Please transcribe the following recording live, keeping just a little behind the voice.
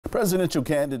Presidential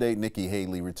candidate Nikki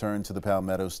Haley returned to the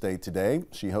Palmetto State today.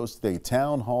 She hosted a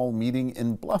town hall meeting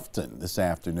in Bluffton this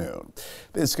afternoon.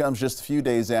 This comes just a few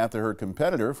days after her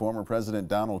competitor, former President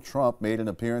Donald Trump, made an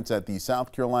appearance at the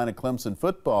South Carolina Clemson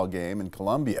football game in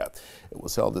Columbia. It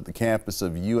was held at the campus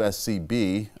of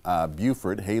USCB,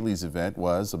 Beaufort. Haley's event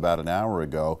was about an hour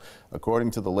ago.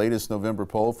 According to the latest November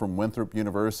poll from Winthrop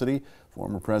University,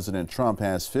 former President Trump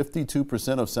has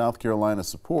 52% of South Carolina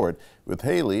support, with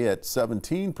Haley at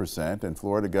 17% and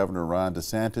Florida Governor Ron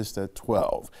DeSantis at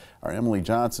 12%. Our Emily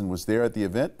Johnson was there at the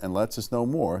event and lets us know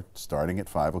more starting at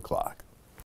 5 o'clock.